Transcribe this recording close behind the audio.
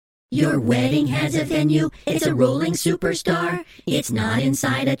Your wedding has a venue, it's a rolling superstar. It's not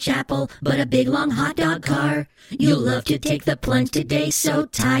inside a chapel, but a big long hot dog car. You'll love to take the plunge today, so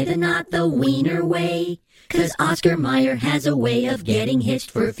tie the knot the Wiener way. 'Cause Oscar Mayer has a way of getting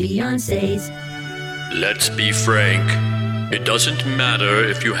hitched for fiancés. Let's be frank. It doesn't matter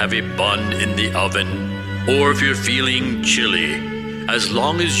if you have a bun in the oven or if you're feeling chilly. As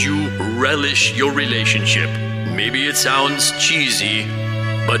long as you relish your relationship. Maybe it sounds cheesy,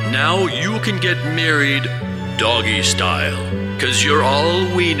 but now you can get married doggy style. 'Cause you're all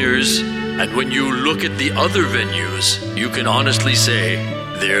wieners, and when you look at the other venues, you can honestly say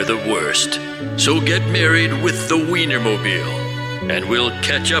they're the worst. So get married with the Wienermobile, and we'll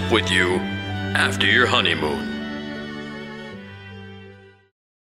catch up with you after your honeymoon.